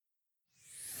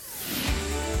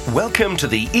Welcome to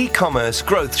the eCommerce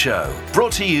Growth Show,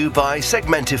 brought to you by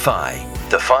Segmentify,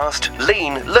 the fast,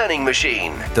 lean learning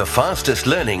machine, the fastest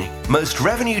learning, most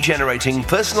revenue-generating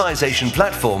personalization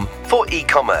platform for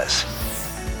e-commerce.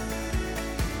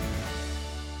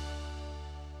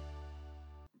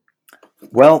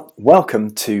 Well,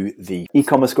 welcome to the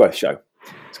eCommerce Growth Show.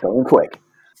 It's going quick.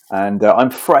 And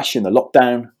I'm fresh in the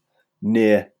lockdown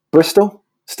near Bristol,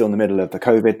 still in the middle of the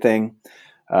COVID thing.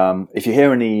 If you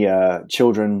hear any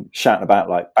children shouting about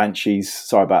like banshees,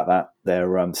 sorry about that.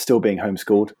 They're still being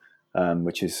homeschooled,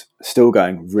 which is still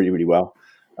going really, really well.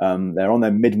 They're on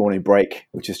their mid-morning break,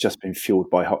 which has just been fueled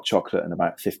by hot chocolate and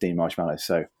about 15 marshmallows.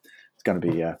 So it's going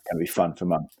to be fun for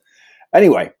Mum.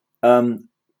 Anyway,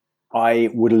 I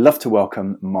would love to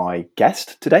welcome my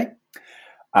guest today,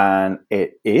 and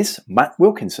it is Matt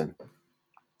Wilkinson.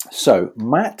 So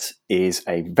Matt is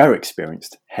a very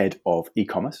experienced head of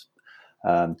e-commerce,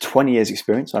 20 years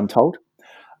experience, I'm told,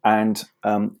 and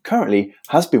currently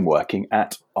has been working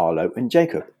at Arlo and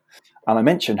Jacob. And I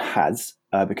mention has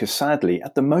because sadly,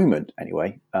 at the moment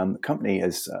anyway, the company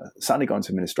has sadly gone into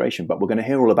administration, but we're going to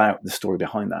hear all about the story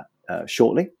behind that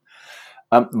shortly.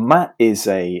 Matt is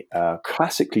a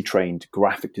classically trained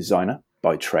graphic designer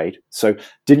by trade, so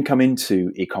didn't come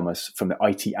into e-commerce from the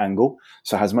IT angle,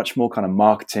 so has much more kind of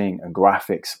marketing and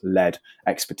graphics-led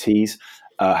expertise,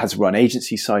 has run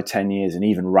agency side 10 years and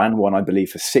even ran one, I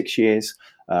believe, for 6 years,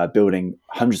 building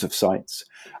hundreds of sites.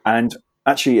 And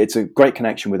actually, it's a great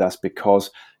connection with us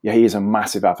because he is a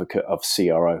massive advocate of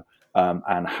CRO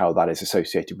and how that is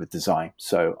associated with design.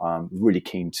 So I'm really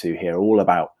keen to hear all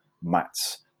about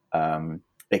Matt's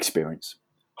experience.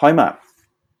 Hi, Matt.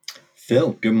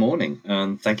 Phill, good morning,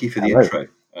 and thank you for the Hello. intro.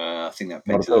 I think that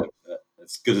paints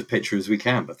as good a picture as we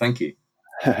can, but thank you.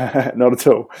 Not at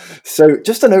all. So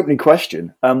just an opening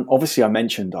question. Obviously, I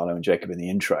mentioned Arlo and Jacob in the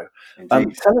intro. Tell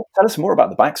us more about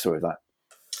the backstory of that.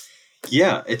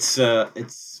 Yeah, it's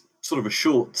sort of a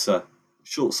short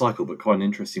cycle, but quite an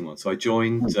interesting one. So I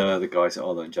joined the guys at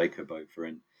Arlo and Jacob over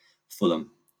in Fulham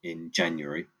in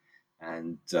January,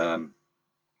 and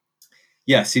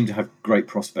seem to have great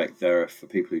prospect there. For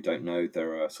people who don't know,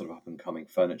 they're a sort of up-and-coming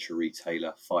furniture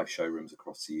retailer, 5 showrooms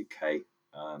across the UK,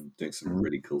 doing some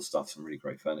really cool stuff, some really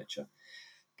great furniture.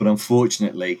 But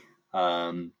unfortunately,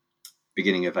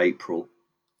 beginning of April,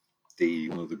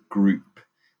 one of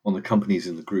the companies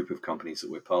in the group of companies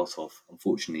that we're part of,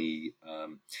 unfortunately,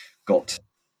 got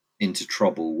into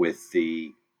trouble with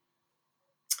the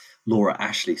Laura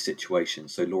Ashley situation.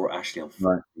 So Laura Ashley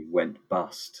unfortunately went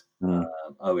bust,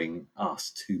 owing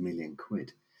us £2 million.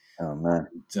 Oh man!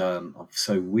 And,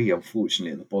 so we,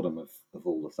 unfortunately, at the bottom of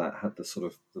all of that, had the sort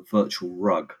of the virtual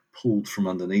rug pulled from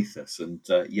underneath us. And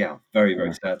very,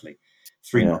 very sadly,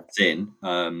 3 months in,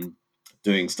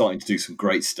 starting to do some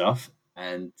great stuff,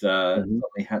 and suddenly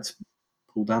had to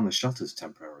pull down the shutters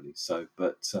temporarily. So,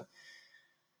 but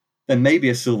there may be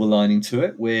a silver lining to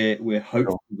it. We're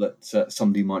hopeful that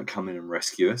somebody might come in and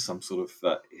rescue us. I'm sort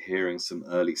of hearing some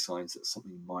early signs that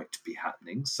something might be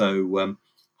happening. So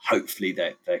hopefully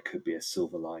there could be a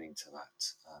silver lining to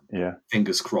that.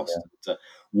 Fingers crossed. Yeah.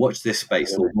 Watch this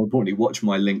space, or more importantly, watch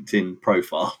my LinkedIn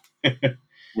profile.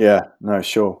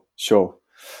 Sure.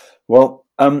 Well,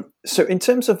 so in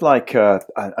terms of like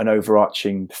an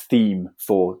overarching theme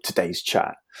for today's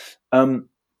chat,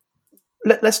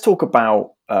 let's talk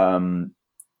about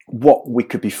what we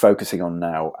could be focusing on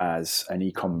now as an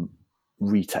e-com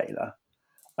retailer,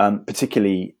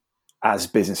 particularly as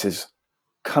businesses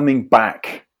coming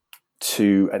back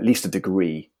to at least a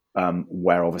degree,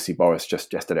 where obviously Boris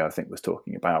just yesterday, I think, was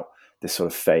talking about this sort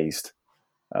of phased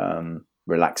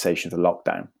relaxation of the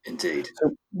lockdown. Indeed.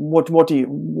 So what do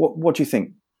you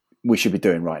think we should be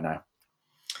doing right now?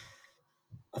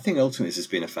 I think ultimately this has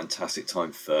been a fantastic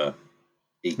time for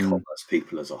e-commerce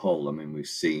people as a whole. I mean, we've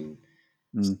seen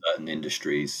certain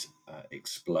industries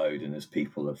explode, and as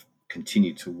people have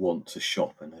continued to want to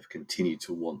shop and have continued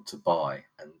to want to buy,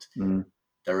 and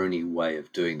their only way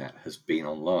of doing that has been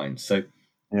online. So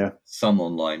some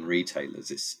online retailers,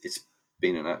 it's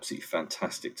been an absolutely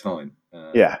fantastic time.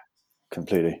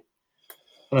 Completely.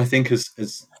 And I think as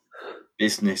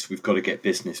business, we've got to get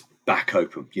business back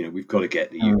open. We've got to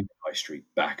get the UK high street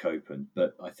back open.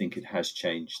 But I think it has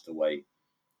changed the way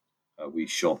we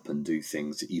shop and do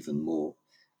things even more.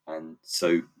 And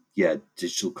so,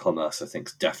 digital commerce, I think,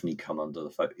 has definitely come under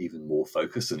even more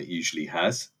focus than it usually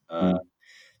has.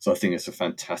 So I think it's a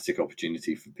fantastic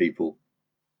opportunity for people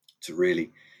to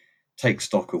really take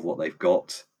stock of what they've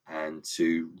got and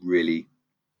to really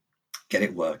get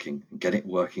it working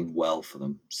well for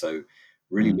them. So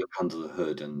really look under the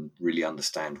hood and really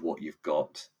understand what you've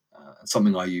got And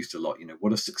something I used a lot, what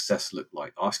does success look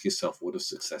like? Ask yourself, what does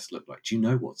success look like? Do you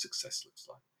know what success looks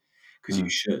like? Because you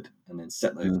should, and then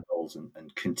set those goals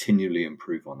and continually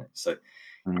improve on it. So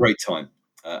great time.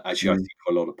 Actually, I see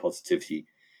quite a lot of positivity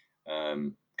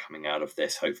coming out of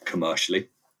this, hope commercially.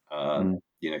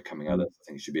 Coming out of this, I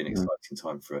think it should be an exciting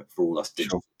time for all us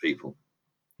digital people.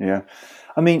 Yeah.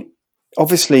 I mean,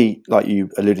 obviously, like you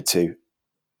alluded to,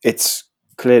 it's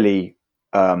clearly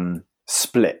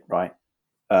split, right?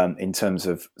 In terms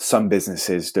of some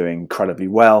businesses doing incredibly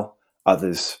well,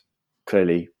 others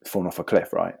clearly falling off a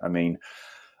cliff, right? I mean,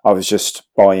 I was just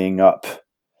buying up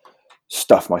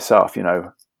stuff myself,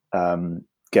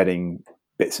 getting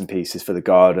bits and pieces for the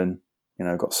garden,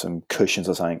 got some cushions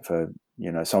or something for,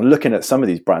 so I'm looking at some of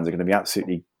these brands are going to be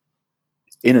absolutely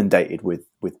inundated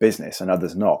with business and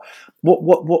others not.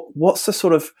 What's the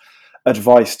sort of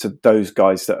advice to those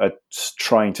guys that are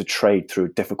trying to trade through a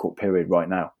difficult period right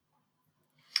now?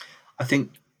 I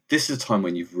think this is a time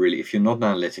when you've really, if you're not an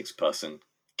analytics person,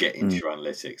 get into your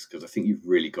analytics, because I think you've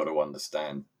really got to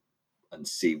understand and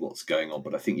see what's going on.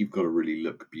 But I think you've got to really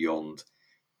look beyond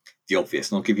the obvious.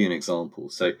 And I'll give you an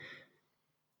example. So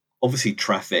obviously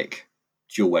traffic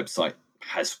to your website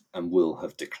has and will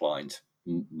have declined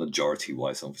majority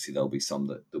wise. Obviously there'll be some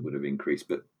that would have increased,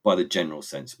 but by the general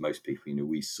sense, most people,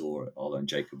 we saw at Arlo and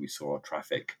Jacob, we saw our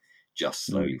traffic just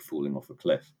slowly falling off a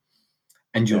cliff.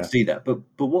 And you'll see that. But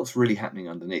what's really happening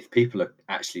underneath? People are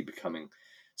actually becoming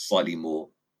slightly more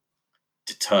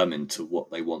determined to what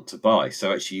they want to buy.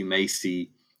 So actually you may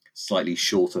see slightly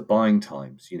shorter buying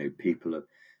times. People are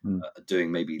doing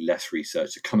maybe less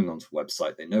research. They're coming onto a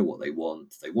website. They know what they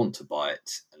want to buy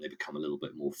it, and they become a little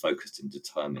bit more focused and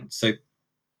determined. So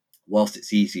whilst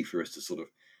it's easy for us to sort of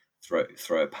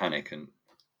throw a panic and,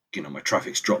 my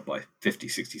traffic's dropped by 50,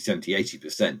 60, 70,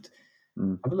 80%,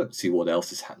 have a look to see what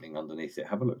else is happening underneath it.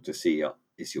 Have a look to see,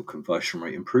 is your conversion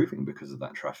rate improving because of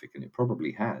that traffic? And it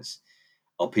probably has.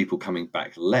 Are people coming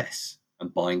back less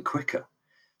and buying quicker?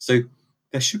 So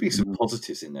there should be some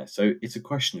positives in there. So it's a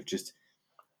question of just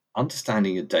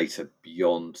understanding your data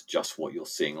beyond just what you're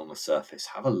seeing on the surface.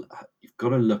 You've got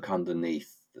to look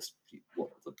underneath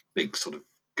what the big sort of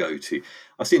go-to.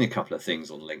 I've seen a couple of things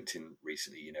on LinkedIn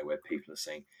recently, where people are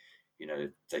saying,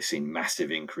 they've seen massive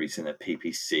increase in their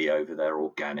PPC over their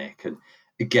organic. And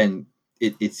again,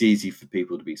 it's easy for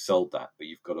people to be sold that, but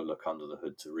you've got to look under the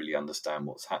hood to really understand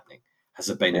what's happening. Has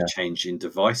there been a change in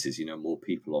devices? More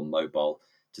people on mobile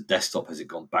to desktop? Has it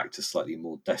gone back to slightly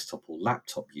more desktop or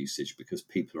laptop usage because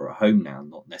people are at home now,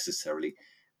 not necessarily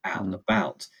out and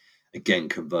about? Again,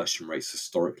 conversion rates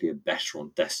historically are better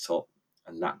on desktop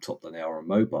and laptop than they are on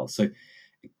mobile. So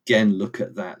again, look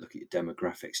at that, look at your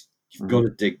demographics. You've got to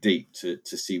dig deep to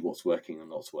see what's working and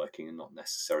not working, and not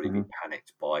necessarily be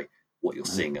panicked by what you're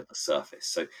seeing at the surface.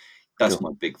 So that's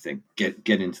my big thing. Get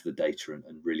into the data and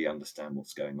really understand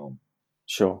what's going on.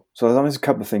 Sure. So there's a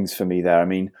couple of things for me there. I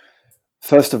mean,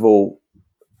 first of all,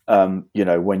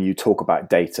 when you talk about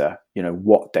data,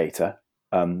 what data?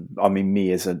 I mean,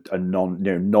 me as a non,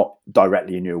 not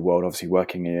directly in your world, obviously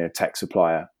working in a tech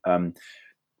supplier.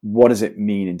 What does it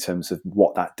mean in terms of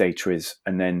what that data is?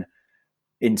 And then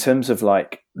in terms of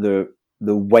like the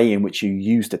way in which you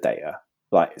use the data,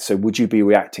 so would you be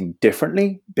reacting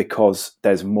differently because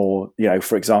there's more,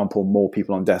 for example, more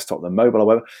people on desktop than mobile or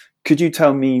whatever? Could you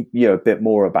tell me, a bit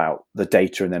more about the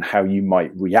data and then how you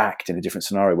might react in a different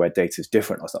scenario where data is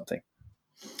different or something?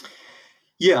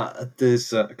 Yeah,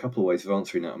 there's a couple of ways of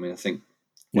answering that. I mean, I think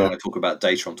when I talk about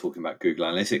data, I'm talking about Google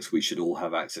Analytics. We should all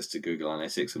have access to Google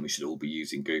Analytics, and we should all be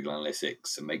using Google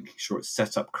Analytics and making sure it's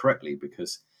set up correctly,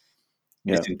 because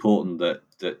it's important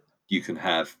that you can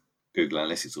have Google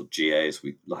Analytics, or GA as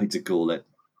we like to call it,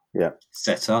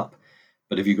 set up.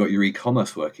 But if you've got your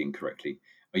e-commerce working correctly,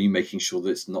 are you making sure that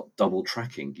it's not double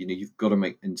tracking? You've got to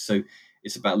make, and so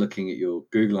it's about looking at your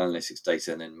Google Analytics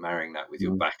data and then marrying that with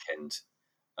your back end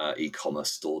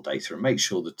e-commerce store data, and make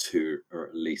sure the two are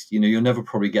at least, you'll never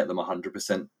probably get them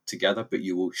 100% together, but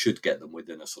you should get them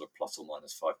within a sort of plus or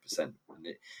minus 5%. And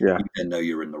you then know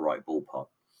you're in the right ballpark.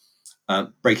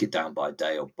 Break it down by a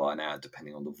day or by an hour,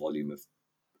 depending on the volume of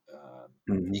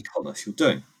e-commerce you're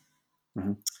doing.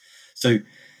 So,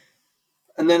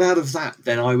 and then out of that,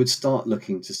 then I would start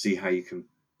looking to see how you can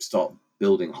start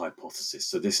building hypothesis.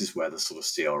 So this is where the sort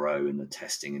of CRO and the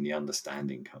testing and the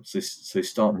understanding comes. So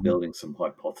start building some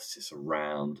hypothesis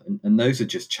around, and those are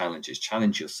just challenges.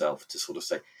 Challenge yourself to sort of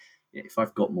say, if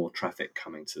I've got more traffic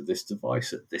coming to this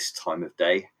device at this time of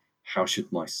day, how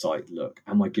should my site look?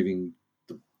 Am I giving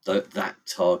that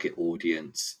target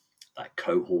audience, that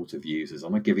cohort of users,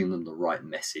 am I giving them the right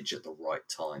message at the right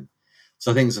time? So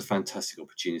I think there's a fantastic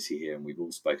opportunity here, and we've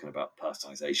all spoken about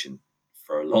personalization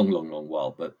for a long, long, long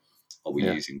while. But are we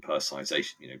using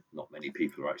personalization? Not many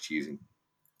people are actually using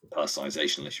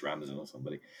personalization unless you're Amazon or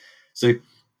somebody. So,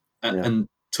 and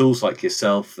tools like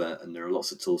yourself, and there are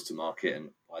lots of tools to market, and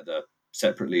either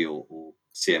separately or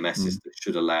CMSs that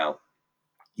should allow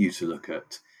you to look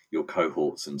at your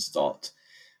cohorts and start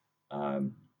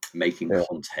making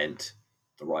content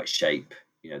the right shape,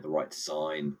 the right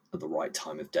design at the right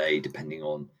time of day, depending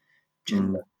on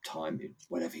gender, time,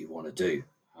 whatever you want to do.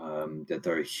 That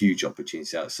there are huge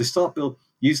opportunities out there. So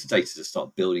use the data to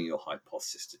start building your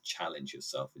hypothesis to challenge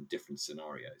yourself in different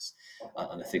scenarios.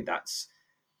 And I think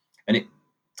and it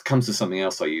comes to something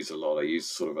else I use a lot. I use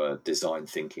sort of a design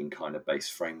thinking kind of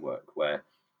based framework where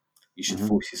you should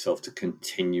force yourself to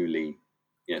continually,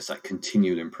 it's that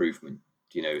continual improvement.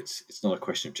 It's not a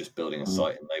question of just building a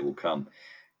site and they will come.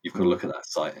 You've got to look at that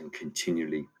site and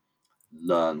continually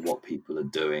learn what people are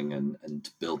doing and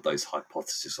build those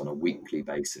hypotheses on a weekly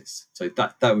basis. So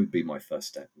that would be my first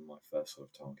step and my first sort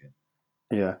of target.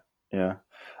 Yeah.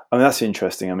 I mean, that's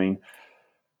interesting. I mean,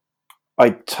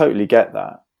 I totally get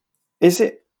that. Is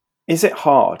it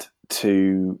hard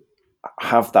to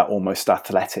have that almost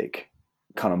athletic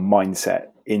kind of mindset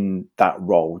in that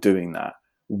role, doing that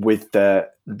with the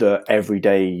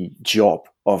everyday job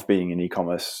of being an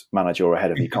e-commerce manager or a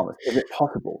head of e-commerce? Is it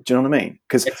possible? Do you know what I mean?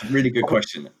 Because it's a really good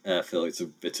question, Phill. It's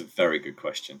a very good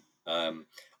question, and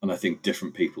I think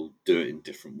different people do it in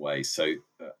different ways. So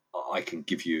I can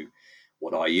give you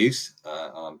what I use.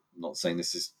 I'm not saying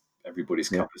this is everybody's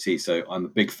cup of tea. So I'm a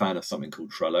big fan of something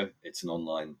called Trello. It's an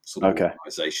online sort of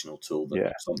organizational tool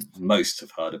that most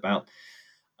have heard about.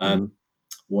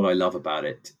 What I love about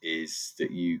it is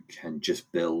that you can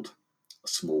just build a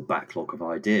small backlog of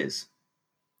ideas,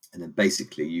 and then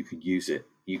basically you can use it.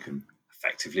 You can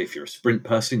effectively, if you're a sprint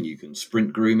person, you can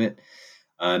sprint groom it.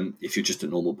 If you're just a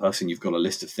normal person, you've got a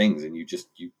list of things, and you just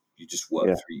work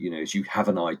through. As you have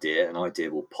an idea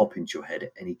will pop into your head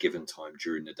at any given time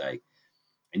during the day,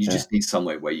 and you just need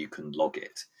somewhere where you can log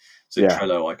it. So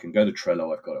Trello, I can go to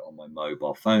Trello. I've got it on my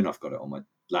mobile phone. I've got it on my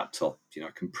laptop. I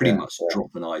can pretty much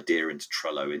drop an idea into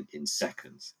Trello in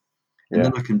seconds, and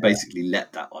then I can basically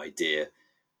let that idea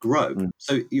grow.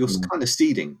 So you're kind of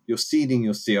seeding. You're seeding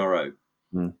your CRO,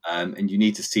 and you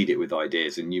need to seed it with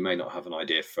ideas. And you may not have an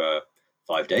idea for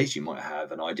 5 days. You might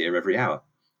have an idea every hour,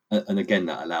 and again,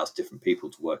 that allows different people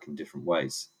to work in different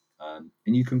ways. And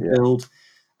you can build,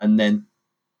 and then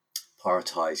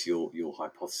prioritize your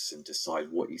hypothesis and decide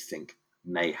what you think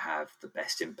may have the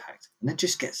best impact, and then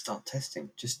just start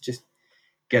testing. Just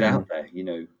get out there.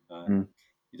 You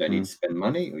don't need to spend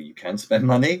money, or you can spend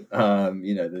money.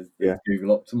 There's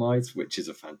Google Optimize, which is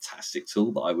a fantastic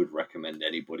tool that I would recommend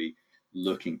anybody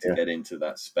looking to get into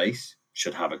that space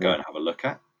should have a go and have a look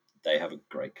at. They have a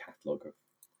great catalog of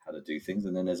how to do things,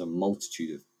 and then there's a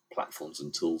multitude of platforms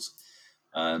and tools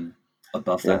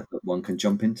above that one can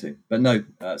jump into. But no,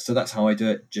 so that's how I do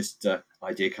it. Just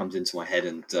idea comes into my head,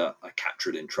 and I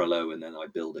capture it in Trello, and then I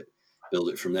build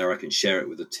it from there. I can share it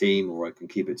with a team, or I can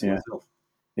keep it to myself.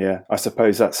 Yeah, I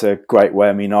suppose that's a great way.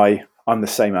 I mean, I'm the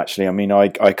same actually. I mean,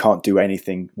 I can't do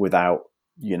anything without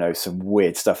some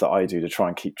weird stuff that I do to try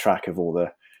and keep track of all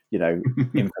the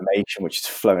information which is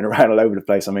flowing around all over the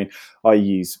place. I mean, I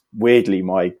use weirdly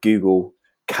my Google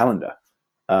Calendar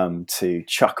to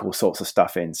chuck all sorts of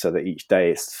stuff in so that each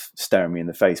day it's staring me in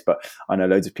the face. But I know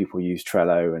loads of people use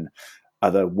Trello and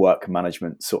other work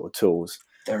management sort of tools.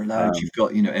 There are loads. You've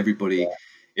got, everybody,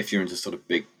 if you're into sort of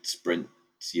big sprints,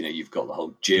 you've got the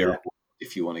whole Jira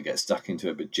if you want to get stuck into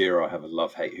it. But Jira, I have a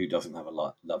love-hate. Who doesn't have a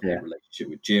love-hate relationship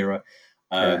with Jira?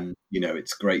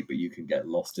 It's great, but you can get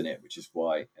lost in it, which is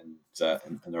why, and there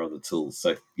are other tools.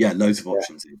 So loads of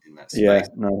options in that space. Yeah,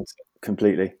 no,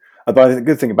 completely. But the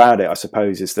good thing about it, I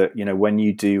suppose, is that when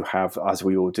you do have, as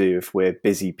we all do, if we're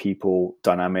busy people,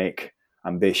 dynamic,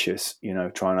 ambitious,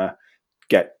 trying to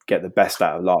get the best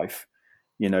out of life,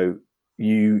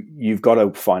 you've got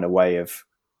to find a way of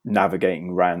navigating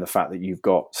around the fact that you've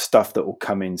got stuff that will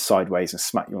come in sideways and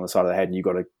smack you on the side of the head, and you've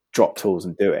got to drop tools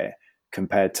and do it,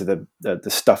 compared to the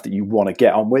stuff that you want to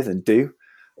get on with and do.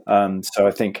 So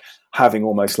I think having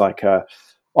almost like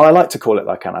I like to call it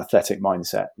like an athletic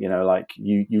mindset, like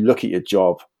you look at your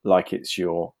job like it's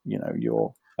you're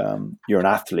an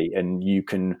athlete, and you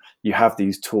have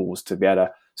these tools to be able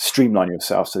to streamline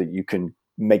yourself so that you can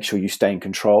make sure you stay in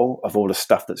control of all the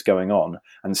stuff that's going on,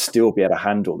 and still be able to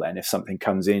handle then if something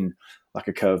comes in like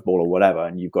a curveball or whatever,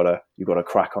 and you've got to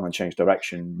crack on and change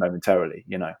direction momentarily,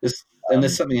 And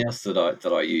there's something else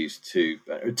that I use too.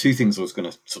 Two things I was going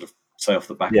to sort of say off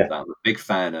the back of that. I'm a big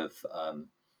fan of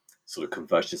sort of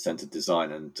conversion-centered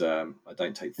design. And I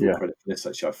don't take full credit for this.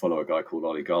 Actually, I follow a guy called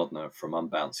Ollie Gardner from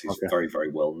Unbounce, who's very,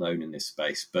 very well known in this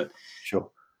space. But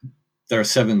there are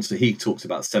 7. So he talks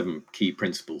about 7 key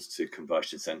principles to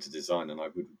conversion-centered design, and I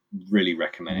would really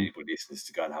recommend anybody listening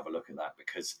to go and have a look at that,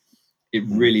 because it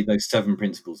really, those 7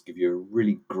 principles give you a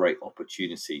really great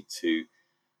opportunity to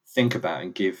think about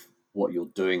and give what you're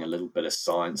doing a little bit of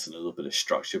science and a little bit of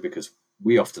structure. Because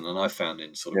we often, and I found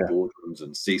in sort of boardrooms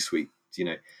and C-suite,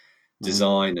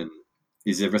 design and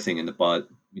is everything in the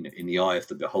in the eye of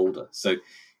the beholder. So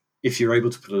if you're able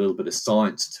to put a little bit of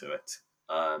science to it,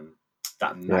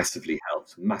 that massively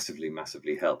helps,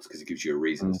 massively helps, because it gives you a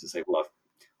reason to say, well,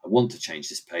 I want to change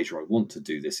this page, or I want to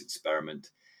do this experiment,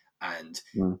 and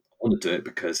I want to do it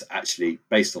because actually,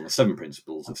 based on the 7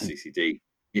 principles of CCD,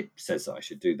 it says that I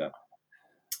should do that.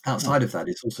 Outside of that,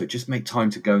 it's also just make time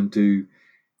to go and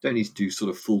don't need to do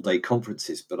sort of full day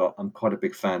conferences, but I'm quite a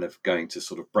big fan of going to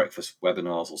sort of breakfast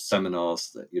webinars or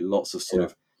seminars that lots of sort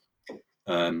of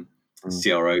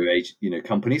CRO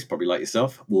companies, probably like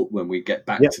yourself, when we get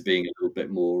back to being a little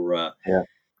bit more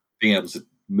being able to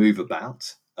move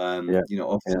about.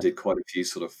 Often did quite a few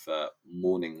sort of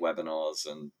morning webinars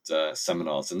and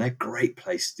seminars, and they're a great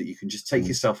place that you can just take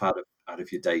yourself out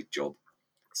of your day job,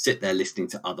 sit there listening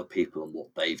to other people and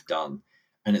what they've done.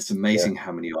 And it's amazing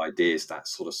how many ideas that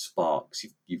sort of sparks.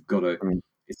 You've got to,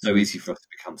 it's so easy for us to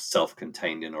become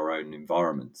self-contained in our own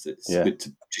environments. It's good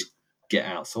to just get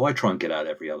out. So I try and get out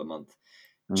every other month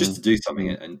just to do something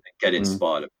and get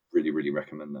inspired. I really, really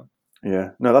recommend that.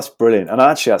 Yeah, no, that's brilliant. And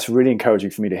actually, that's really encouraging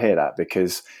for me to hear that,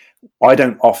 because I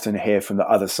don't often hear from the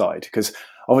other side. Because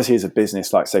obviously, as a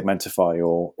business like Segmentify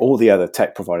or all the other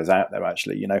tech providers out there,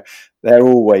 actually, they're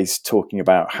always talking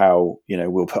about how,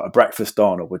 we'll put a breakfast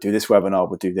on, or we'll do this webinar,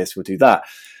 we'll do this, we'll do that.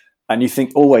 And you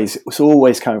think it's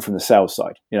always coming from the sales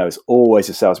side. It's always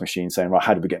a sales machine saying, right,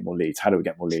 how do we get more leads? How do we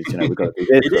get more leads? We've got to do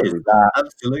this, we've got to do that.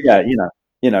 Absolutely.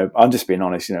 Yeah, I'm just being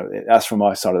honest, that's from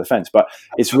my side of the fence, but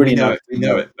it's really nice. We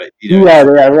know it, but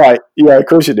right. Yeah, of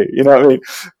course you do. You know what I mean?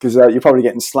 Because you're probably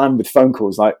getting slammed with phone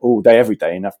calls like all day, every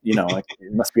day. And,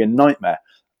 it must be a nightmare.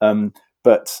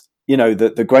 But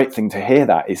the great thing to hear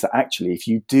that is that actually, if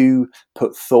you do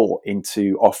put thought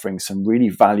into offering some really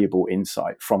valuable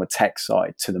insight from a tech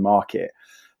side to the market,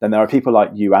 then there are people like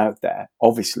you out there,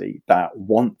 obviously, that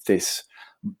want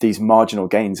these marginal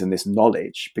gains and this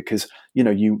knowledge, because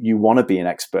you want to be an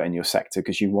expert in your sector,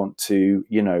 because you want to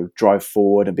drive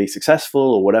forward and be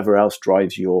successful, or whatever else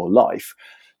drives your life.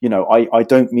 I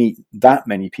don't meet that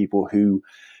many people who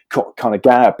kind of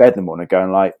get out of bed in the morning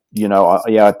going like, I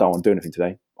don't want to do anything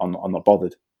today. I'm not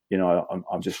bothered.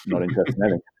 I'm just not interested in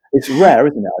anything. It's rare,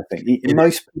 isn't it? I think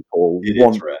most people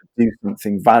want to do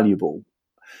something valuable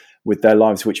with their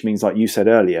lives, which means, like you said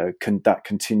earlier, that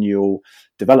continual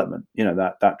development,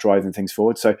 that driving things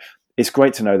forward. So it's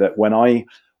great to know that when I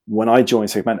joined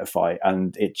Segmentify,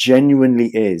 and it genuinely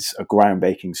is a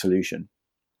groundbreaking solution.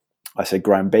 I say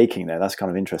groundbreaking there. That's kind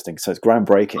of interesting. So it's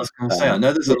groundbreaking. I was going to say, I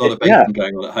know there's a lot of baking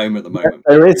going on at home at the moment.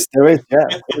 There is. Yeah,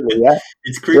 absolutely. Yeah.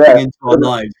 It's creeping into our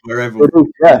lives wherever.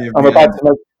 I'm about to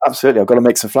make. Absolutely, I've got to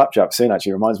make some flapjacks soon.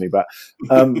 Actually, reminds me, but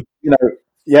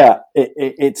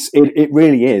it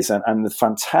really is. And the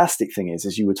fantastic thing is,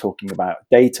 as you were talking about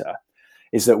data,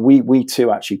 is that we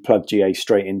too actually plug GA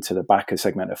straight into the back of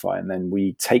Segmentify, and then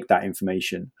we take that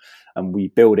information and we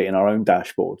build it in our own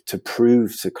dashboard to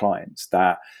prove to clients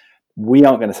that we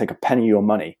aren't going to take a penny of your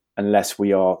money unless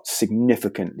we are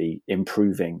significantly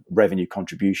improving revenue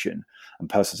contribution and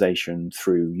personalization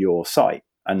through your site.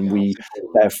 And we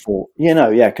therefore,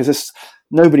 because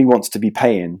nobody wants to be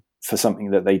paying for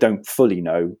something that they don't fully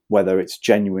know whether it's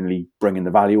genuinely bringing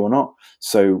the value or not.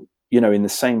 So, in the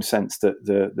same sense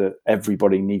that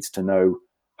everybody needs to know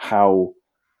how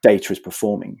data is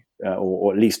performing,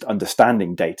 or at least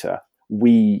understanding data,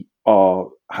 we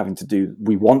want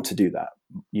to do that,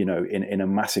 in a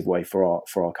massive way for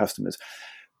our customers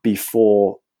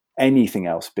before anything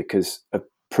else, because a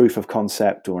proof of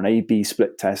concept or an A/B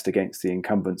split test against the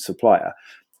incumbent supplier,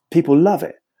 people love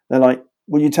it. They're like,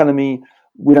 well, you're telling me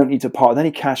we don't need to part with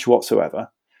any cash whatsoever.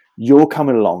 You're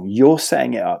coming along, you're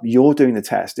setting it up, you're doing the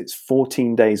test. It's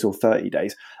 14 days or 30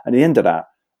 days. And at the end of that,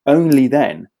 only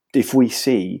then, if we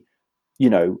see,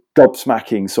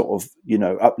 gobsmacking sort of,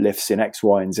 uplifts in X,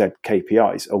 Y, and Z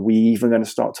KPIs, are we even going to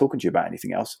start talking to you about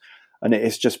anything else? And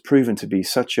it's just proven to be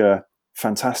such a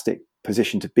fantastic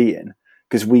position to be in,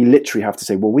 because we literally have to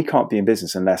say, well, we can't be in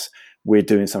business unless we're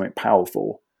doing something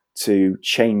powerful to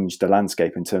change the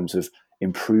landscape in terms of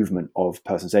improvement of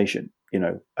personalization.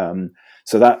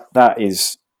 So that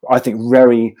is I think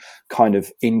very kind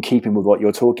of in keeping with what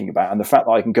you're talking about. And the fact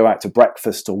that I can go out to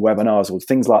breakfast or webinars or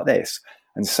things like this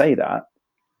and say that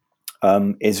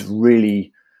is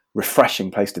really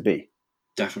refreshing place to be.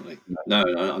 Definitely. No,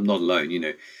 I'm not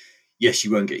alone. Yes,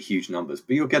 you won't get huge numbers,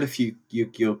 but you'll get a few.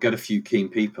 You'll get a few keen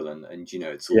people, and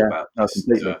it's all about just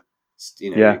completely.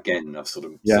 Yeah. Again, I've sort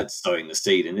of Yeah. said sowing the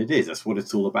seed, and that's what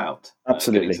it's all about.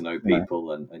 Absolutely. Getting to know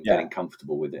people and getting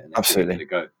comfortable with it, and then giving it a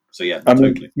go. So yeah,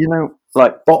 totally.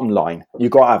 Like bottom line,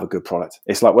 you've got to have a good product.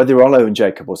 It's like whether you're Arlo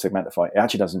Jacob or Segmentify, it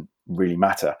actually doesn't really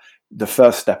matter. The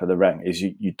first step of the ring is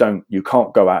you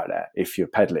can't go out there if you're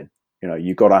peddling.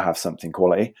 You've got to have something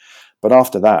quality. But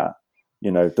after that,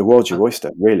 the world's your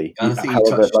oyster, really. And I think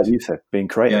like you said, being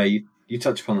creative. Yeah, you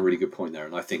touched upon a really good point there.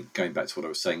 And I think going back to what I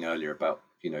was saying earlier about,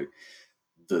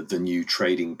 the new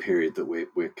trading period that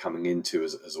we're coming into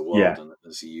as a world and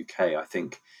as a UK, I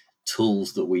think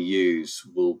tools that we use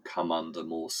will come under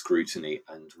more scrutiny,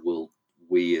 and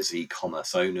we as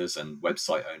e-commerce owners and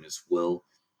website owners will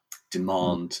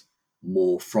demand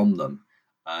more from them.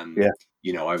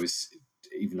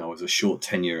 Even though I was a short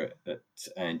tenure at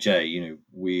A&J,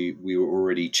 we were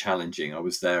already challenging. I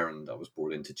was there, and I was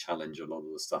brought in to challenge a lot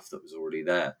of the stuff that was already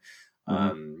there.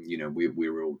 We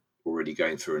were already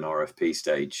going through an RFP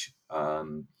stage.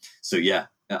 And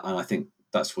I think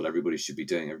that's what everybody should be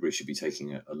doing. Everybody should be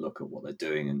taking a look at what they're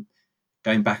doing and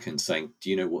going back and saying, do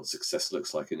you know what success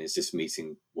looks like? And is this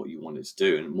meeting what you want it to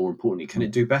do? And more importantly, can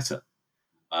it do better?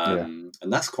 And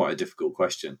that's quite a difficult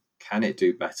question. Can it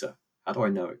do better? How do I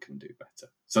know it can do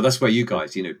better? So that's where you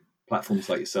guys, platforms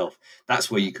like yourself,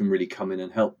 that's where you can really come in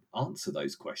and help answer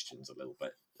those questions a little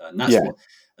bit. And that's what,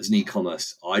 as an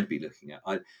e-commerce, I'd be looking at.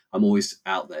 I'm always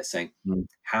out there saying,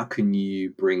 how can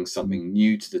you bring something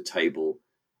new to the table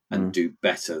and do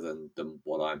better than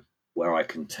where I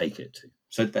can take it to?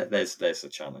 So there's a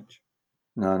challenge.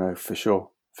 No, for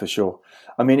sure.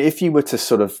 I mean, if you were to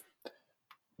sort of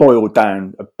boil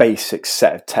down a basic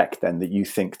set of tech then that you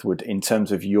think would, in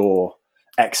terms of your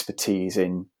expertise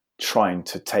in trying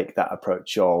to take that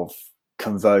approach of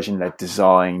conversion-led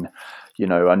design,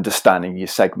 understanding your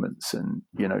segments and,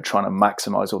 trying to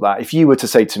maximize all that. If you were to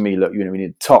say to me, look, we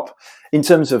need top in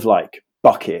terms of like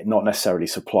bucket, not necessarily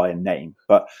supply and name,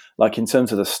 but like in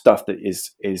terms of the stuff that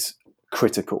is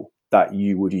critical that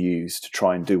you would use to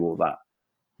try and do all that,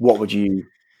 what would you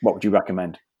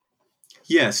recommend?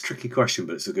 Yeah, it's a tricky question,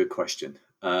 but it's a good question.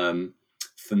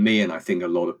 For me, and I think a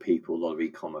lot of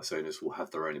e-commerce owners will have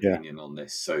their own opinion on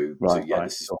this. So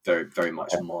this is very, very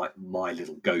much my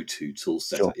little go-to tool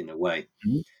set in a way.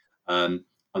 I'm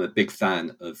a big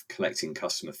fan of collecting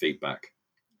customer feedback,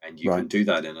 and you can do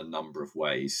that in a number of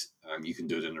ways. You can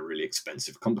do it in a really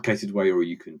expensive, complicated way, or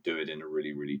you can do it in a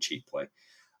really, really cheap way.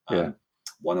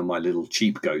 One of my little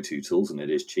cheap go-to tools, and it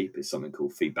is cheap, is something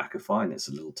called Feedbackify, and it's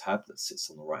a little tab that sits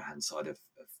on the right-hand side of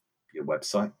your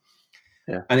website.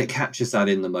 And it captures that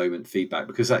in the moment feedback,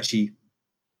 because actually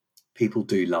people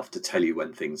do love to tell you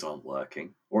when things aren't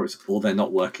working or they're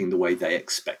not working the way they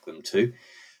expect them to.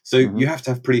 So you have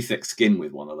to have pretty thick skin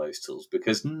with one of those tools,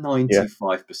 because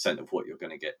 95% of what you're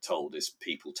going to get told is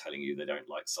people telling you they don't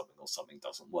like something or something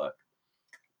doesn't work.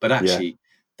 But actually,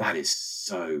 that is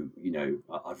so,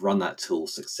 I've run that tool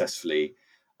successfully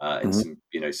in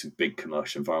some big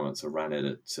commercial environments. I ran it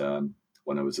at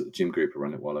when I was at the gym group. I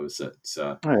ran it while I was at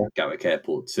Gatwick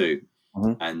Airport too.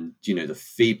 And, the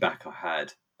feedback I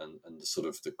had and the sort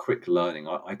of the quick learning,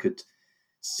 I could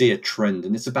see a trend,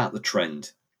 and it's about the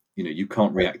trend. You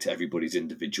can't react to everybody's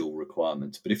individual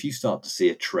requirements, but if you start to see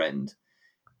a trend,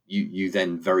 you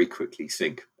then very quickly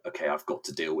think, okay, I've got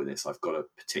to deal with this. I've got a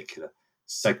particular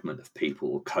segment of people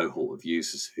or cohort of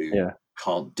users who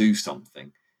can't do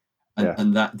something,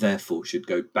 and that therefore should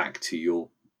go back to your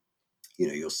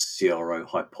CRO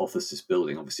hypothesis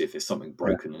building. Obviously, if it's something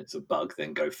broken and it's a bug,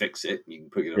 then go fix it. You can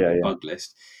put it on your bug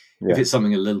list. If it's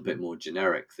something a little bit more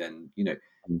generic, then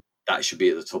that should be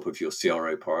at the top of your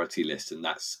CRO priority list, and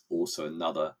that's also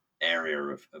another area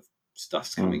of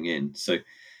stuff's coming in. So,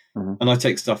 and I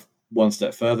take stuff one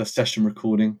step further. Session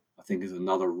recording, I think, is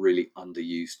another really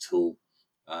underused tool.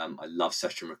 I love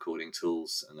session recording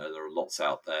tools, and there are lots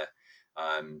out there.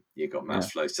 You've got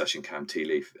Mouseflow, Session Cam, Tea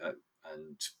Leaf,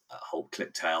 and a whole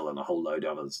ClickTail and a whole load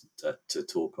of others to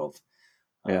talk of.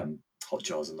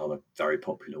 Hotjar is another very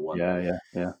popular one.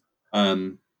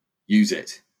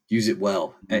 Use it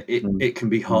well. It can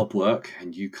be hard work,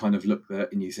 and you kind of look there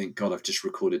and you think, God, I've just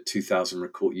recorded 2,000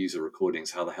 user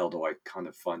recordings. How the hell do I kind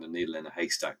of find a needle in a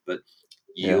haystack? But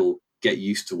you'll get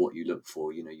used to what you look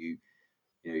for. You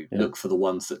look for the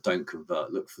ones that don't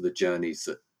convert. Look for the journeys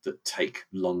that take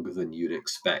longer than you'd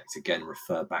expect. Again,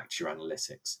 refer back to your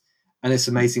analytics. And it's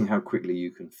amazing how quickly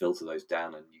you can filter those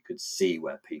down, and you could see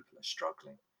where people are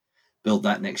struggling. Build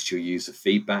that next to your user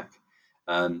feedback,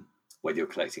 whether you're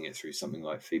collecting it through something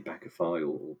like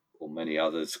Feedbackify or many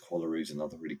others. Qualaroo's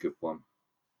another really good one.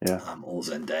 Yeah. Or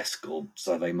Zendesk or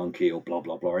SurveyMonkey or blah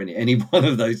blah blah. Any one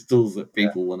of those tools that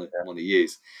people want to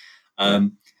use,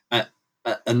 and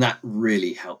that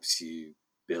really helps you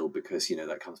build, because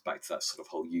that comes back to that sort of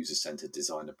whole user-centered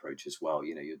design approach as well.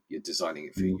 You're designing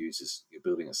it for your users. You're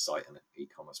building a site and an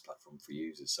e-commerce platform for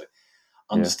users. So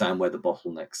understand where the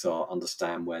bottlenecks are,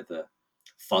 understand where the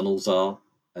funnels are,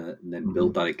 and then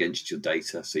build that against your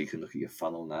data, so you can look at your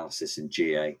funnel analysis in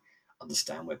GA,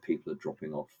 understand where people are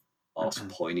dropping off, ask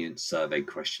poignant survey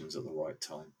questions at the right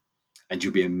time, and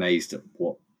you'll be amazed at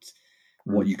what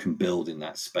you can build in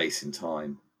that space in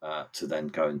time to then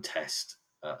go and test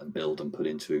and build and put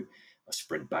into a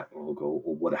sprint backlog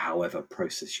or however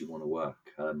process you want to work.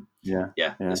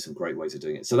 There's some great ways of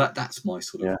doing it. So that's my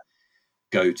sort of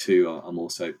go-to. I'm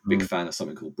also a big fan of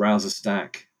something called Browser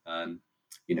Stack,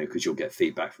 because you'll get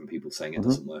feedback from people saying it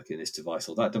doesn't work in this device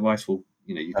or that device. Well,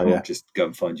 you can't just go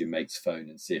and find your mate's phone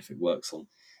and see if it works on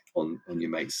your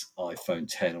mate's iPhone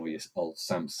 10 or your old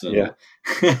Samsung.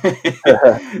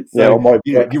 If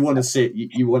you want to see it,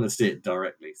 you want to see it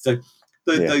directly. So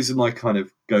those are my kind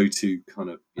of go-to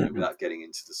without getting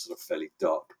into the sort of fairly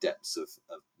dark depths of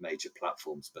major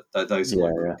platforms, but those are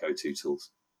my go-to tools.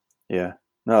 Yeah.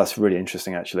 No, that's really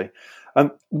interesting, actually.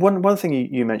 One thing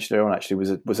you mentioned earlier on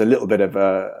actually was a little bit of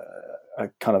a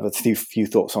kind of a few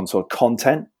thoughts on sort of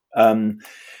content.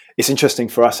 It's interesting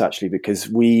for us actually, because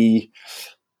we,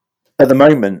 at the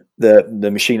moment,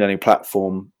 the machine learning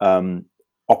platform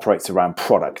operates around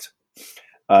product,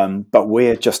 but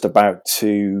we're just about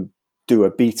to do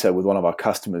a beta with one of our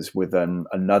customers with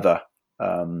another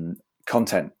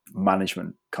content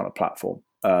management kind of platform.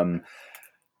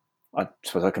 I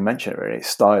suppose I can mention it really.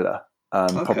 It's Styler.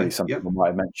 Probably some people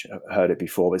might have heard it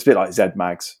before, but it's a bit like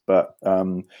ZMags, but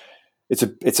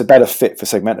it's a better fit for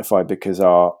Segmentify, because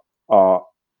our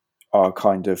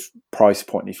kind of price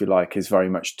point, if you like, is very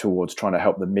much towards trying to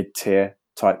help the mid-tier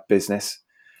type business.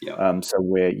 So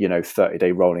we're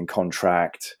 30-day rolling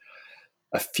contract,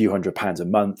 a few £100 a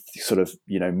month, sort of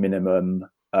minimum.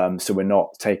 So we're not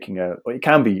taking it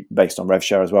can be based on rev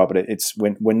share as well, but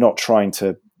we're not trying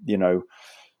to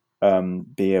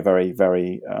be a very,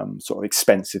 very sort of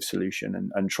expensive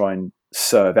solution and try and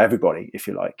serve everybody, if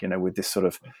you like, with this sort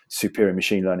of superior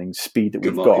machine learning speed that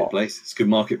we've got. It's good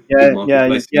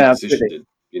marketplace. Absolutely.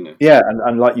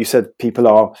 And like you said, people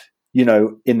are,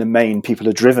 in the main, people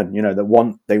are driven.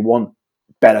 They want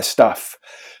better stuff,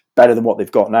 better than what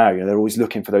they've got now. They're always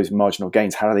looking for those marginal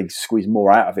gains. How do they squeeze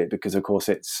more out of it? Because of course,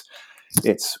 it's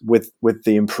with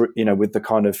the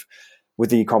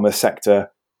e-commerce sector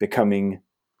becoming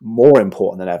more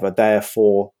important than ever.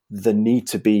 Therefore, the need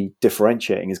to be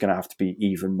differentiating is going to have to be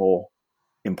even more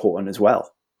important as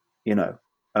well.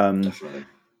 Definitely.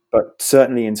 But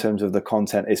certainly in terms of the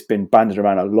content, it's been banded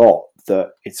around a lot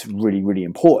that it's really, really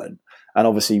important. And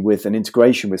obviously, with an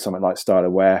integration with something like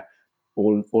Styler, where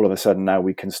all of a sudden now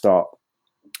we can start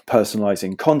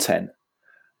personalizing content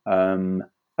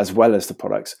as well as the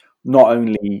products, not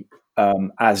only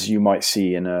as you might see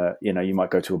you might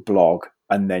go to a blog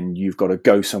and then you've got to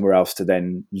go somewhere else to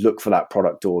then look for that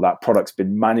product, or that product's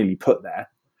been manually put there.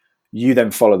 You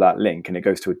then follow that link and it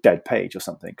goes to a dead page or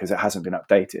something because it hasn't been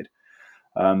updated.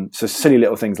 So silly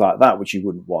little things like that, which you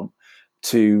wouldn't want,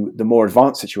 to the more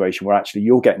advanced situation where actually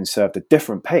you're getting served a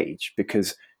different page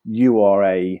because you are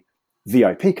a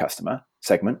VIP customer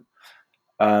segment,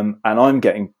 and I'm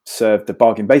getting served the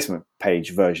bargain basement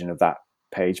page version of that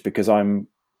page because I'm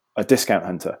a discount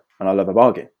hunter and I love a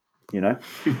bargain,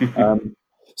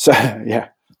 So yeah,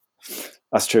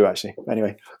 that's true actually.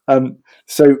 Anyway,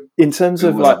 so in terms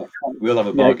of we'll have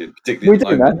a bargain, particularly we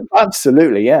do, man.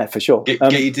 Absolutely, yeah, for sure. Get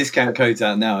your discount codes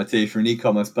out now. I tell you, for an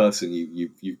e-commerce person,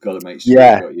 you've got to make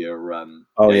sure you've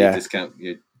got your discount,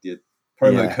 your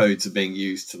promo codes are being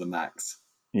used to the max.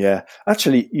 Yeah,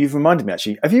 actually, you've reminded me.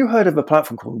 Actually, have you heard of a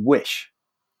platform called Wish?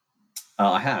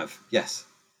 I have, yes.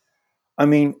 I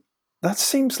mean, that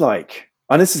seems like,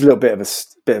 and this is a little bit of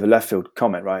a left field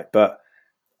comment, right? But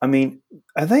I mean,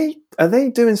 are they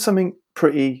doing something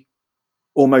pretty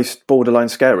almost borderline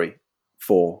scary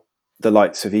for the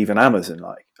likes of even Amazon?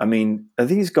 Like, I mean, are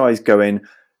these guys going,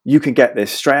 you can get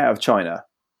this straight out of China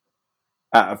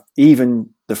at even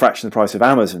the fraction of the price of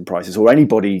Amazon prices or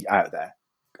anybody out there,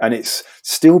 and it's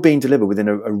still being delivered within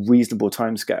a reasonable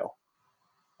timescale?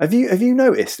 Have you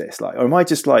noticed this? Like, or am I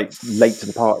just like late to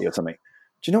the party or something?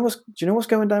 Do you know what's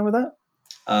going down with that?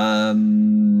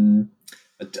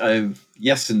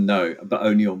 Yes and no, but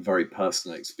only on very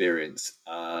personal experience.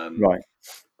 Right.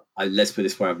 Let's put it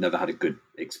this way: I've never had a good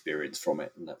experience from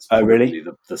it, and that's Oh, probably really?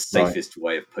 the Right. safest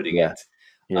way of putting Yeah. it.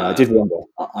 Yeah. I did wonder.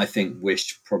 I think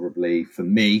Wish probably, for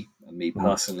me and me Mm.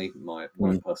 personally, my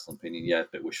personal opinion, yeah, a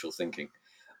bit wishful thinking.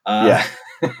 Yeah.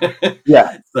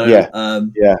 Yeah. So Yeah.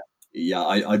 Yeah. yeah,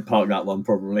 I'd park that one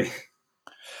probably.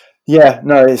 Yeah,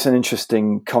 no, it's an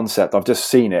interesting concept. I've just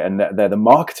seen it, and the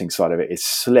marketing side of it is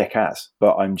slick as.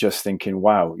 But I'm just thinking,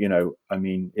 wow, I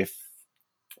mean,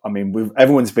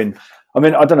 everyone's been. I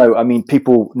mean, I don't know. I mean,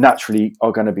 people naturally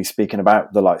are going to be speaking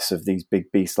about the likes of these big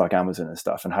beasts like Amazon and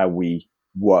stuff, and how we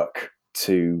work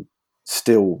to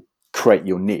still create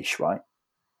your niche, right?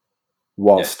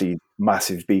 Whilst Yes. these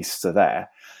massive beasts are there,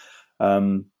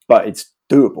 but it's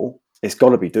doable. It's got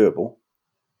to be doable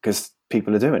because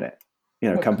people are doing it.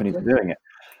 Companies are doing it,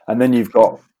 and then you've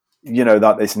got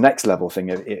that this next level thing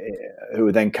who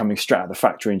are then coming straight out of the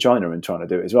factory in China and trying to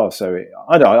do it as well. So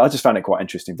I don't know, I just found it quite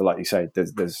interesting. But like you say,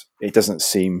 it doesn't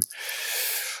seem.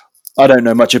 I don't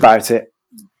know much about it.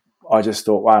 I just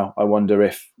thought, wow, I wonder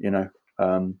if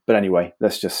But anyway,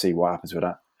 let's just see what happens with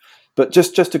that. But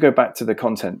just to go back to the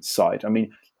content side, I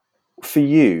mean, for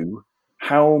you,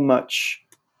 how much?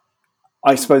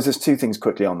 I suppose there's two things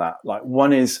quickly on that. Like,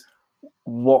 one is,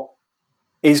 what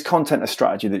is content a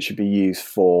strategy that should be used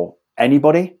for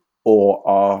anybody, or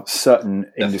are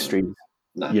certain industries,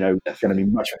 going to be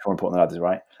much more important than others,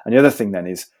 right? And the other thing then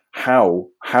is, how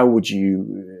would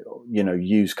you,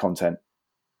 use content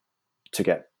to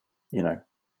get,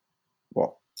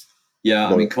 what? Yeah, I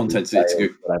mean, Loyalty, content. sales,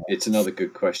 whatever. It's another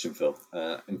good question, Phill.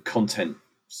 And content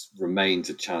remains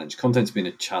a challenge. Content's been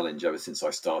a challenge ever since I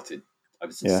started.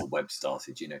 Ever since the web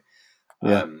started,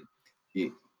 Yeah.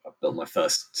 I built my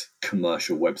first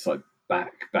commercial website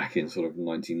back in sort of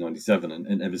 1997,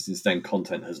 and ever since then,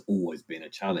 content has always been a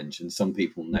challenge. And some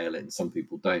people nail it, and some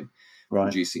people don't. Right.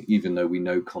 Producing, even though we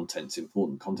know content's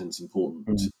important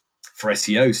for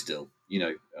SEO still,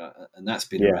 and that's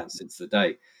been around since the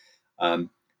day.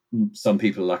 Some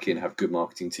people are lucky and have good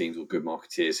marketing teams or good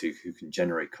marketeers who can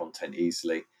generate content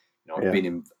easily. I've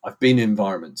been in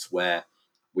environments where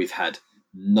we've had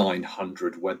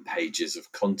 900 web pages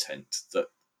of content that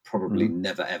probably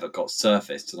never ever got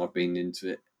surfaced, and I've been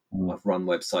into it. I've run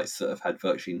websites that have had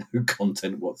virtually no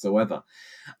content whatsoever.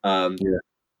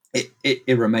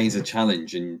 It remains a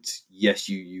challenge, and yes,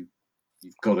 you've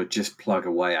got to just plug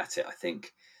away at it. I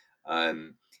think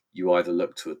you either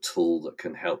look to a tool that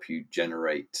can help you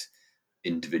generate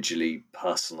individually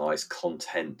personalized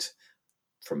content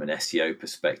from an SEO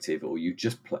perspective, or you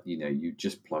just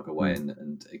plug away,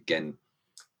 and again,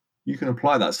 you can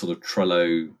apply that sort of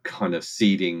Trello kind of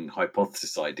seeding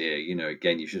hypothesis idea.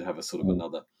 Again, you should have a sort of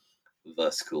another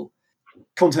vertical.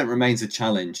 Content remains a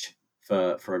challenge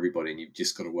for everybody, and you've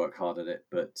just got to work hard at it.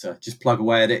 But just plug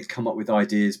away at it, come up with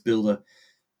ideas, build a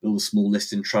small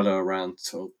list in Trello around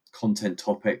sort of content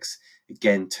topics.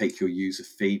 Again, take your user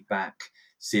feedback,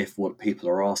 see if what people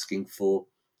are asking for.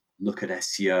 Look at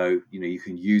SEO. You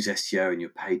can use SEO in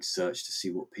your paid search to see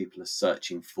what people are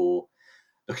searching for.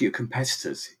 Look at your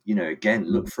competitors. Again,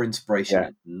 look for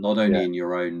inspiration, not only in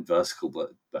your own vertical,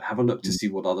 but have a look to see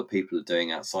what other people are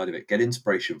doing outside of it. Get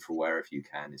inspiration from wherever you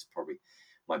can is probably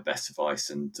my best advice.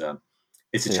 And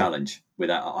it's a challenge.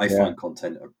 I find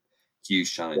content a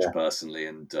huge challenge personally,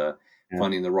 and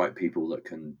finding the right people that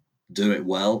can do it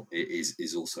well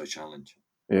is also a challenge.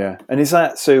 Yeah, and is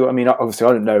that so? I mean, obviously,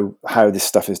 I don't know how this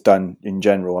stuff is done in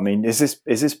general. I mean, is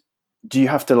this? Do you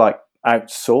have to like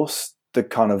outsource the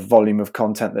kind of volume of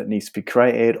content that needs to be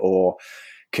created, or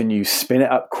can you spin it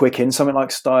up quick in something like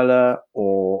Styler,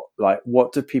 or like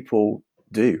what do people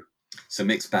do? It's a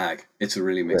mixed bag. It's a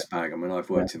really mixed bag. I mean, I've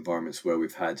worked in environments where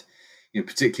we've had,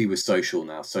 particularly with social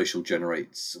now, social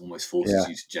almost forces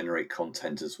you to generate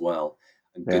content as well,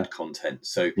 and good content.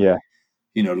 So, a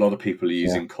lot of people are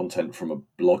using content from a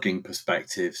blogging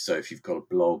perspective. So if you've got a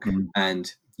blog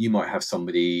and you might have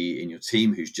somebody in your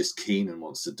team who's just keen and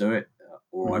wants to do it,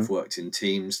 or I've worked in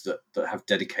teams that have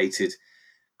dedicated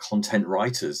content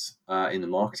writers in the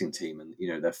marketing team, and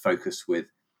they're focused with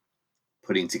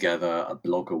putting together a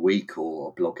blog a week or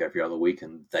a blog every other week,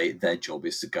 and their job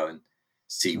is to go and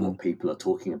see what people are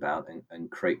talking about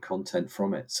and create content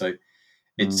from it. So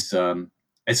it's a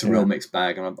real mixed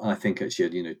bag, and I think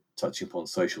actually, touching upon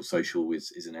social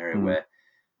is an area where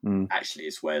actually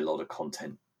it's where a lot of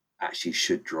content actually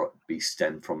should be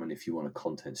stemmed from. And if you want a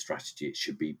content strategy, it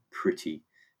should be pretty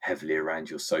heavily around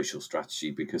your social strategy,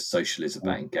 because social is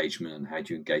about engagement and how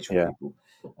do you engage with people.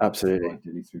 Absolutely,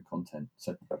 ideally through content.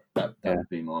 So that would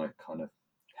be my kind of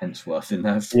Hemsworth in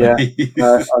that space.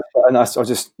 And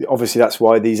obviously that's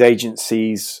why these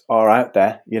agencies are out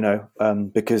there,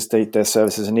 because their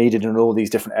services are needed in all these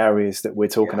different areas that we're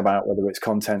talking about, whether it's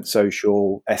content,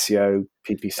 social, SEO,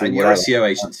 PPC, and whatever.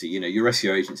 Your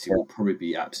SEO agency will probably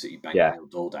be absolutely banging your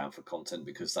door down for content,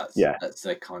 because that's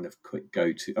their kind of quick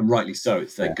go-to, and rightly so.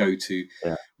 It's their go-to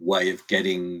way of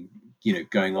getting,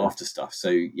 going after stuff. So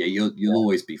you'll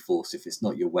always be forced, if it's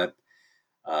not your web,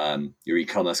 your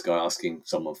e-commerce guy asking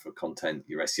someone for content,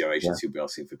 your SEO agency will be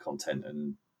asking for content,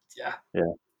 and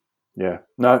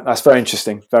no, that's very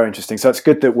interesting. So it's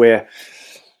good that we're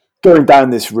going down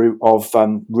this route of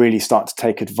really starting to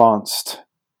take advanced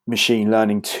machine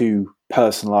learning to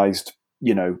personalized,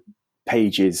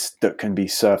 pages that can be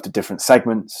served to different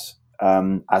segments,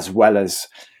 as well as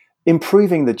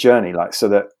improving the journey, so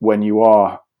that when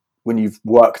you've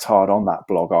worked hard on that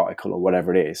blog article or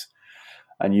whatever it is,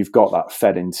 and you've got that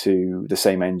fed into the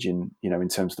same engine, in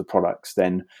terms of the products,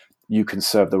 then you can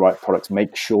serve the right products,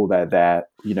 make sure they're there,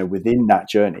 within that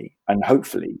journey, and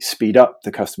hopefully speed up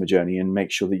the customer journey and make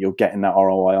sure that you're getting that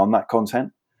ROI on that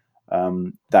content.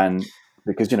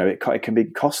 Because, it can be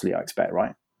costly, I expect,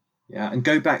 right? Yeah, and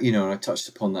go back, and I touched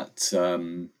upon that,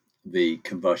 the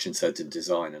conversion-centered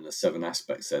design and the 7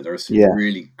 aspects there. There are some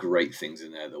really great things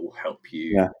in there that will help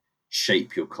you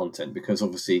shape your content, because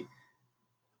obviously,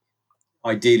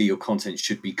 ideally, your content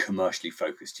should be commercially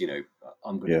focused.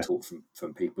 I'm going to talk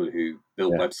from people who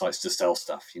build websites to sell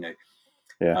stuff.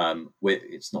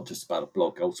 It's not just about a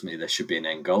blog. Ultimately, there should be an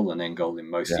end goal. An end goal in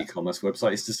most e-commerce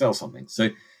websites is to sell something. So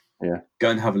go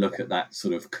and have a look at that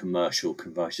sort of commercial,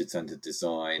 conversion-centered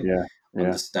design.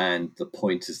 Understand the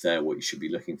pointers there, what you should be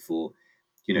looking for.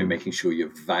 Making sure your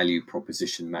value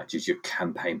proposition matches your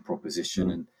campaign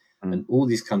proposition, and all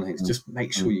these kind of things. Just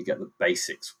make sure you get the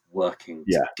basics working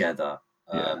together.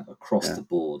 Across the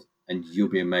board, and you'll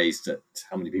be amazed at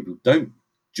how many people don't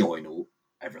join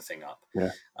everything up.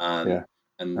 And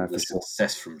the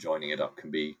success from joining it up can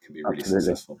be really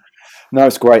successful. No,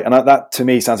 it's great, and that to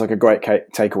me sounds like a great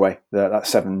takeaway. That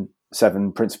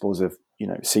seven principles of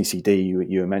CCD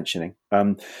you were mentioning,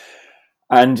 and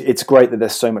it's great that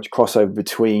there's so much crossover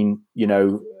between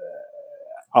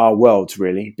our worlds,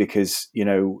 really, because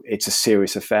it's a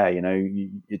serious affair.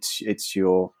 It's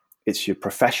your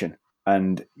profession.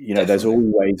 And there's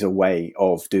always a way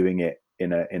of doing it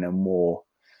in a more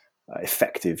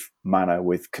effective manner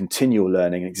with continual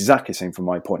learning. Exactly the same from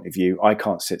my point of view. I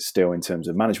can't sit still in terms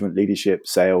of management, leadership,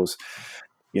 sales.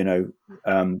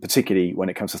 Particularly when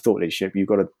it comes to thought leadership, you've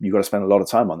got to spend a lot of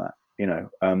time on that.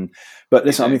 But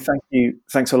listen,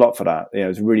 thanks a lot for that. It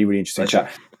was a really, really interesting chat.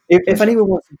 If anyone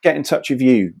wants to get in touch with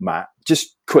you, Matt,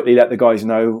 just quickly let the guys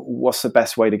know what's the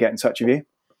best way to get in touch with you.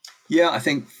 Yeah, I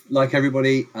think like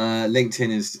everybody, LinkedIn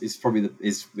is probably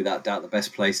is without doubt the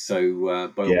best place. So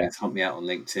by all means, hunt me out on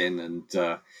LinkedIn and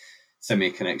send me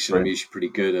a connection. Brilliant. I'm usually pretty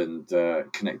good and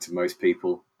connect to most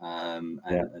people, and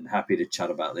happy to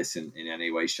chat about this in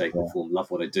any way, shape, or form. Love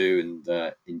what I do and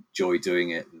enjoy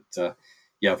doing it. And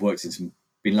I've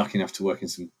been lucky enough to work in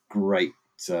some great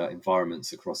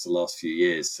environments across the last few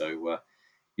years. So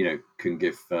can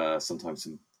give sometimes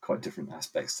some quite different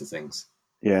aspects to things.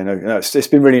 Yeah, no, it's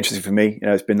been really interesting for me.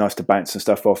 It's been nice to bounce some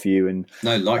stuff off you, and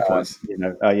no, likewise.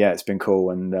 It's been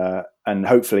cool, and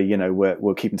hopefully,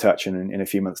 we'll keep in touch, and in a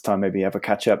few months' time, maybe have a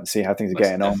catch up and see how things are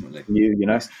getting on for you.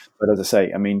 But as I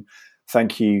say,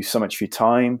 thank you so much for your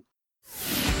time.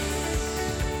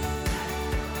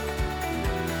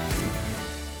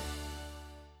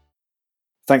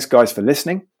 Thanks, guys, for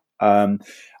listening.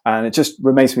 And it just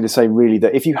remains me to say, really,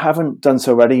 that if you haven't done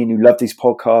so already and you love these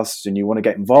podcasts and you want to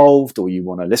get involved, or you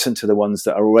want to listen to the ones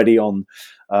that are already on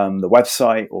the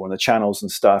website or on the channels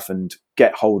and stuff, and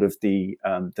get hold of the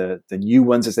new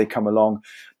ones as they come along,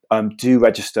 do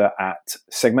register at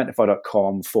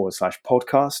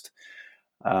segmentify.com/podcast.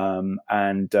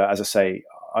 And as I say,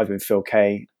 I've been Phill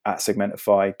K at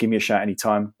Segmentify. Give me a shout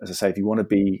anytime. As I say, if you want to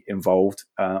be involved,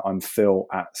 I'm Phill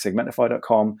at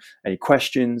segmentify.com. Any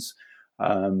questions?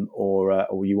 Or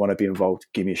you want to be involved,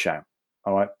 give me a shout.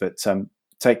 All right. But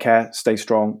take care, stay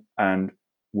strong, and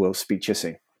we'll speak to you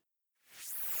soon.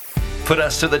 Put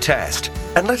us to the test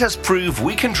and let us prove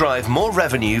we can drive more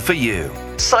revenue for you.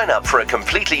 Sign up for a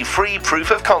completely free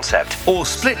proof of concept or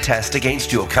split test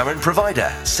against your current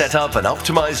provider, set up and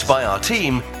optimized by our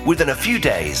team within a few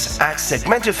days at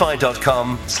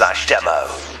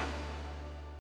segmentify.com/demo.